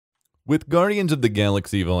With Guardians of the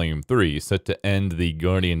Galaxy Volume 3 set to end the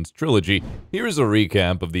Guardians trilogy, here's a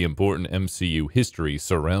recap of the important MCU history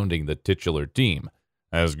surrounding the titular team.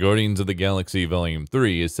 As Guardians of the Galaxy Volume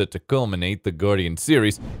 3 is set to culminate the Guardians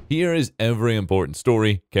series, here is every important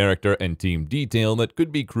story, character, and team detail that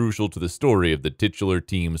could be crucial to the story of the titular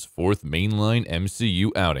team's fourth mainline MCU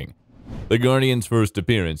outing. The Guardians' first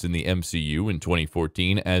appearance in the MCU in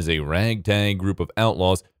 2014 as a ragtag group of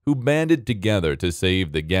outlaws who banded together to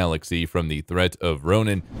save the galaxy from the threat of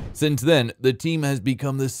Ronan. Since then, the team has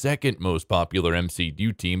become the second most popular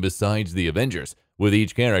MCU team besides the Avengers, with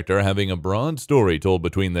each character having a broad story told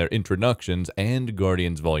between their introductions and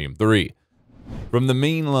Guardians Volume 3. From the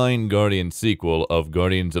mainline Guardians sequel of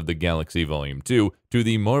Guardians of the Galaxy Volume 2 to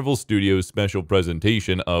the Marvel Studios special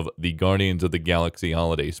presentation of the Guardians of the Galaxy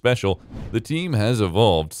Holiday Special, the team has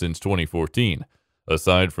evolved since 2014.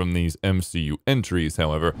 Aside from these MCU entries,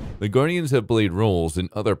 however, the Guardians have played roles in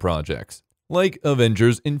other projects, like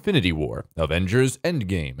Avengers Infinity War, Avengers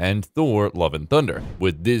Endgame, and Thor Love and Thunder,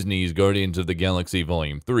 with Disney's Guardians of the Galaxy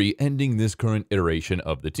Volume 3 ending this current iteration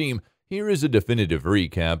of the team. Here is a definitive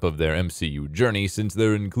recap of their MCU journey since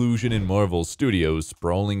their inclusion in Marvel Studios'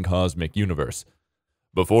 sprawling cosmic universe.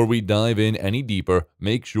 Before we dive in any deeper,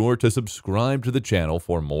 make sure to subscribe to the channel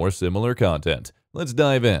for more similar content. Let's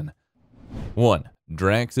dive in. 1.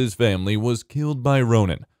 Drax's family was killed by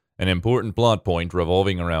Ronan. An important plot point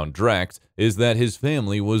revolving around Drax is that his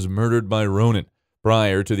family was murdered by Ronan.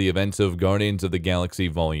 Prior to the events of Guardians of the Galaxy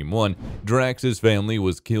Volume 1, Drax's family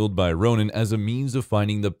was killed by Ronan as a means of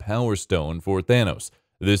finding the Power Stone for Thanos.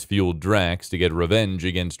 This fueled Drax to get revenge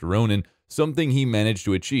against Ronan, something he managed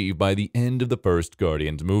to achieve by the end of the first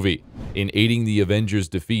Guardians movie. In aiding the Avengers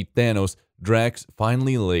defeat Thanos, Drax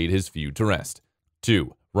finally laid his feud to rest.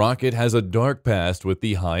 2. Rocket has a dark past with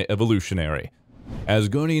the High Evolutionary. As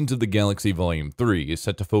Guardians of the Galaxy Volume 3 is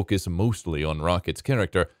set to focus mostly on Rocket's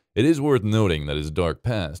character, it is worth noting that his dark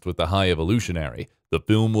past with the High Evolutionary, the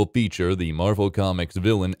film will feature the Marvel Comics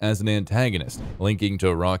villain as an antagonist, linking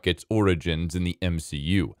to Rocket's origins in the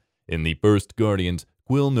MCU. In the first Guardians,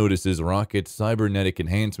 Quill notices Rocket's cybernetic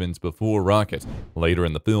enhancements before Rocket, later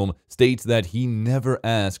in the film, states that he never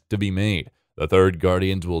asked to be made. The third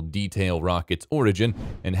Guardians will detail Rocket's origin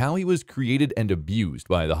and how he was created and abused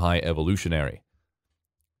by the High Evolutionary.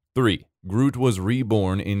 3. Groot was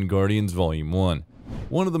reborn in Guardians Volume 1.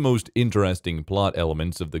 One of the most interesting plot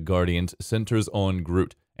elements of the Guardians centers on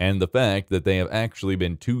Groot, and the fact that they have actually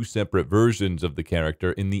been two separate versions of the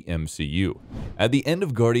character in the MCU. At the end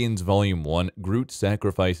of Guardians Volume 1, Groot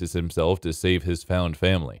sacrifices himself to save his found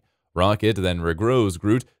family. Rocket then regrows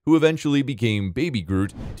Groot, who eventually became Baby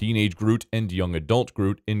Groot, Teenage Groot, and Young Adult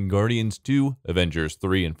Groot in Guardians 2, Avengers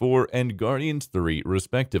 3 and 4, and Guardians 3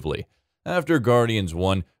 respectively. After Guardians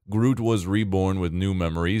 1, Groot was reborn with new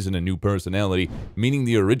memories and a new personality, meaning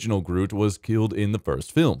the original Groot was killed in the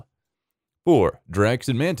first film. 4. Drax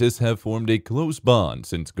and Mantis have formed a close bond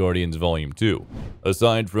since Guardians Volume 2.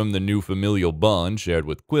 Aside from the new familial bond shared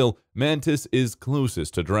with Quill, Mantis is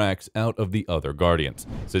closest to Drax out of the other Guardians.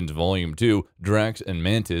 Since Volume 2, Drax and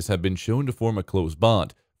Mantis have been shown to form a close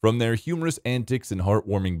bond, from their humorous antics and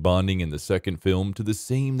heartwarming bonding in the second film to the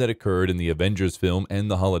same that occurred in the Avengers film and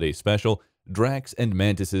the holiday special. Drax and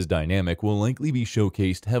Mantis' dynamic will likely be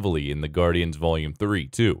showcased heavily in the Guardians Volume 3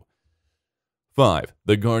 too. 5.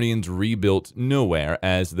 The Guardians rebuilt Nowhere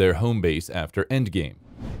as their home base after Endgame.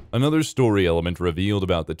 Another story element revealed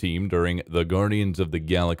about the team during the Guardians of the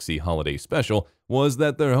Galaxy Holiday Special was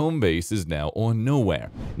that their home base is now on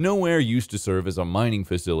Nowhere. Nowhere used to serve as a mining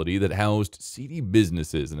facility that housed seedy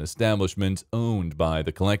businesses and establishments owned by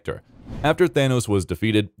the Collector. After Thanos was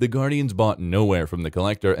defeated, the Guardians bought Nowhere from the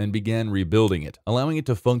Collector and began rebuilding it, allowing it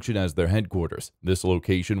to function as their headquarters. This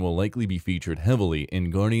location will likely be featured heavily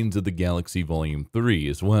in Guardians of the Galaxy Volume 3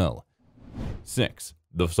 as well. 6.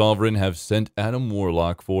 The Sovereign have sent Adam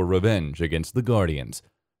Warlock for revenge against the Guardians.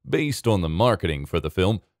 Based on the marketing for the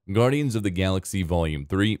film, Guardians of the Galaxy Volume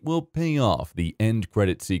 3 will pay off the end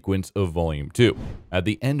credit sequence of Volume 2. At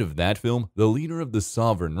the end of that film, the leader of the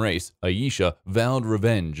Sovereign race, Aisha, vowed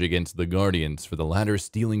revenge against the Guardians for the latter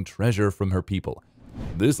stealing treasure from her people.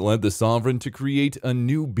 This led the Sovereign to create a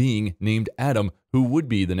new being named Adam, who would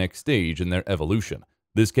be the next stage in their evolution.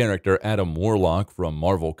 This character, Adam Warlock from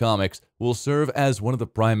Marvel Comics, will serve as one of the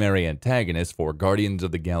primary antagonists for Guardians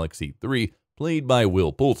of the Galaxy 3, played by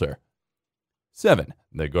Will Poulter. 7.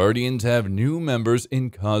 The Guardians have new members in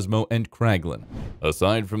Cosmo and Kraglin.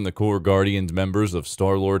 Aside from the core Guardians members of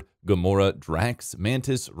Star-Lord, Gamora, Drax,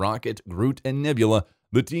 Mantis, Rocket, Groot, and Nebula,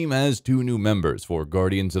 the team has two new members for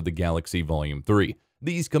Guardians of the Galaxy Volume 3.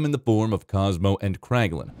 These come in the form of Cosmo and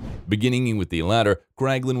Kraglin. Beginning with the latter,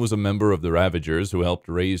 Kraglin was a member of the Ravagers who helped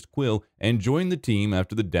raise Quill and joined the team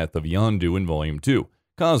after the death of Yondu in Volume 2.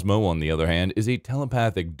 Cosmo, on the other hand, is a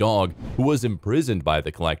telepathic dog who was imprisoned by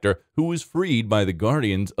the Collector, who was freed by the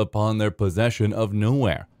Guardians upon their possession of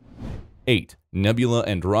Nowhere. 8. Nebula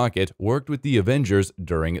and Rocket worked with the Avengers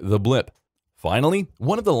during the blip. Finally,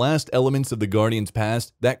 one of the last elements of the Guardians'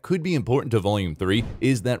 past that could be important to Volume 3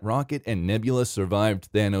 is that Rocket and Nebula survived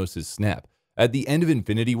Thanos' snap. At the end of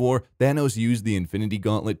Infinity War, Thanos used the Infinity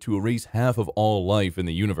Gauntlet to erase half of all life in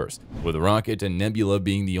the universe, with Rocket and Nebula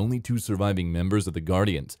being the only two surviving members of the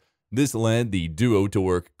Guardians. This led the duo to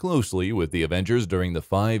work closely with the Avengers during the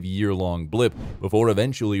 5-year-long blip before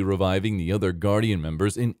eventually reviving the other Guardian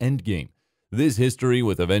members in Endgame. This history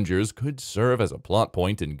with Avengers could serve as a plot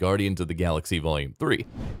point in Guardians of the Galaxy Volume 3,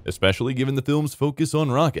 especially given the film's focus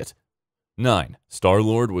on Rocket. 9.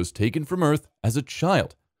 Star-Lord was taken from Earth as a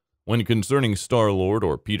child. When concerning Star-Lord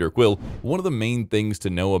or Peter Quill, one of the main things to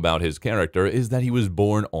know about his character is that he was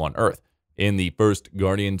born on Earth. In the first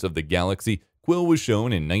Guardians of the Galaxy, Quill was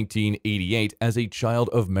shown in 1988 as a child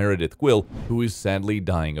of Meredith Quill, who is sadly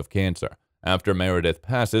dying of cancer. After Meredith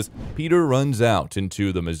passes, Peter runs out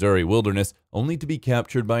into the Missouri wilderness, only to be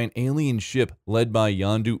captured by an alien ship led by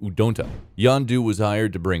Yondu Udonta. Yondu was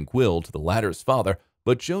hired to bring Quill to the latter's father,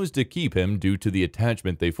 but chose to keep him due to the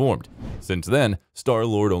attachment they formed. Since then,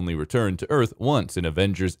 Star-Lord only returned to Earth once in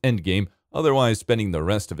Avengers Endgame, otherwise spending the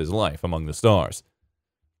rest of his life among the stars.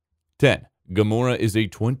 10. Gamora is a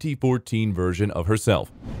 2014 version of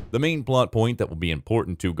herself. The main plot point that will be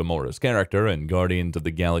important to Gamora's character in Guardians of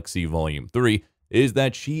the Galaxy Volume 3 is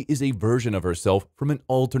that she is a version of herself from an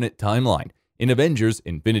alternate timeline. In Avengers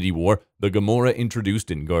Infinity War, the Gamora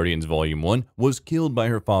introduced in Guardians Volume 1 was killed by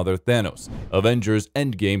her father Thanos. Avengers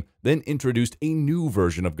Endgame then introduced a new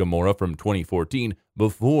version of Gamora from 2014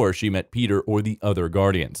 before she met Peter or the other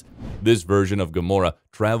Guardians. This version of Gamora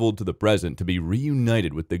traveled to the present to be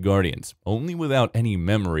reunited with the Guardians, only without any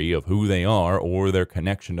memory of who they are or their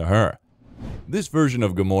connection to her. This version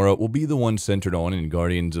of Gamora will be the one centered on in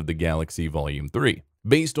Guardians of the Galaxy Volume 3.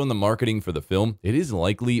 Based on the marketing for the film, it is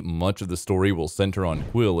likely much of the story will center on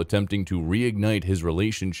Quill attempting to reignite his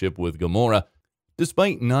relationship with Gamora,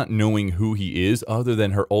 despite not knowing who he is other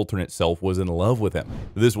than her alternate self was in love with him.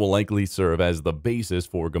 This will likely serve as the basis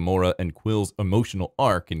for Gamora and Quill's emotional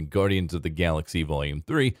arc in Guardians of the Galaxy Volume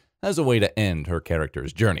 3 as a way to end her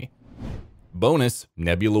character's journey. Bonus: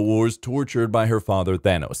 Nebula Wars tortured by her father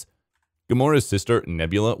Thanos. Gamora's sister,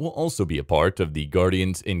 Nebula, will also be a part of the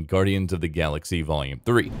Guardians in Guardians of the Galaxy Volume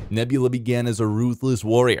 3. Nebula began as a ruthless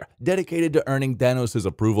warrior, dedicated to earning Thanos'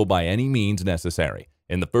 approval by any means necessary.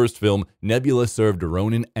 In the first film, Nebula served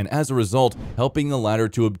Ronan and as a result, helping the latter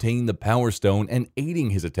to obtain the Power Stone and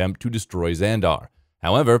aiding his attempt to destroy Xandar.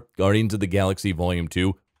 However, Guardians of the Galaxy Volume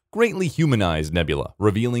 2 greatly humanized Nebula,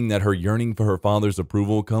 revealing that her yearning for her father's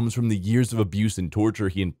approval comes from the years of abuse and torture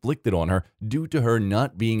he inflicted on her due to her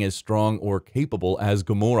not being as strong or capable as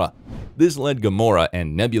Gamora. This led Gamora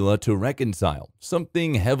and Nebula to reconcile,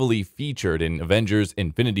 something heavily featured in Avengers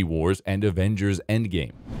Infinity Wars and Avengers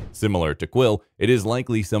Endgame. Similar to Quill, it is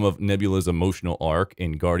likely some of Nebula's emotional arc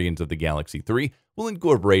in Guardians of the Galaxy 3 will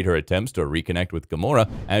incorporate her attempts to reconnect with Gamora,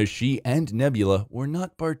 as she and Nebula were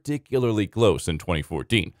not particularly close in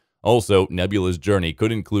 2014. Also, Nebula's journey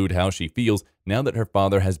could include how she feels now that her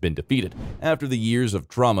father has been defeated, after the years of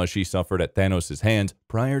trauma she suffered at Thanos' hands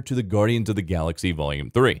prior to the Guardians of the Galaxy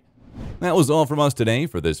Volume 3. That was all from us today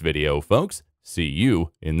for this video, folks. See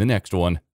you in the next one.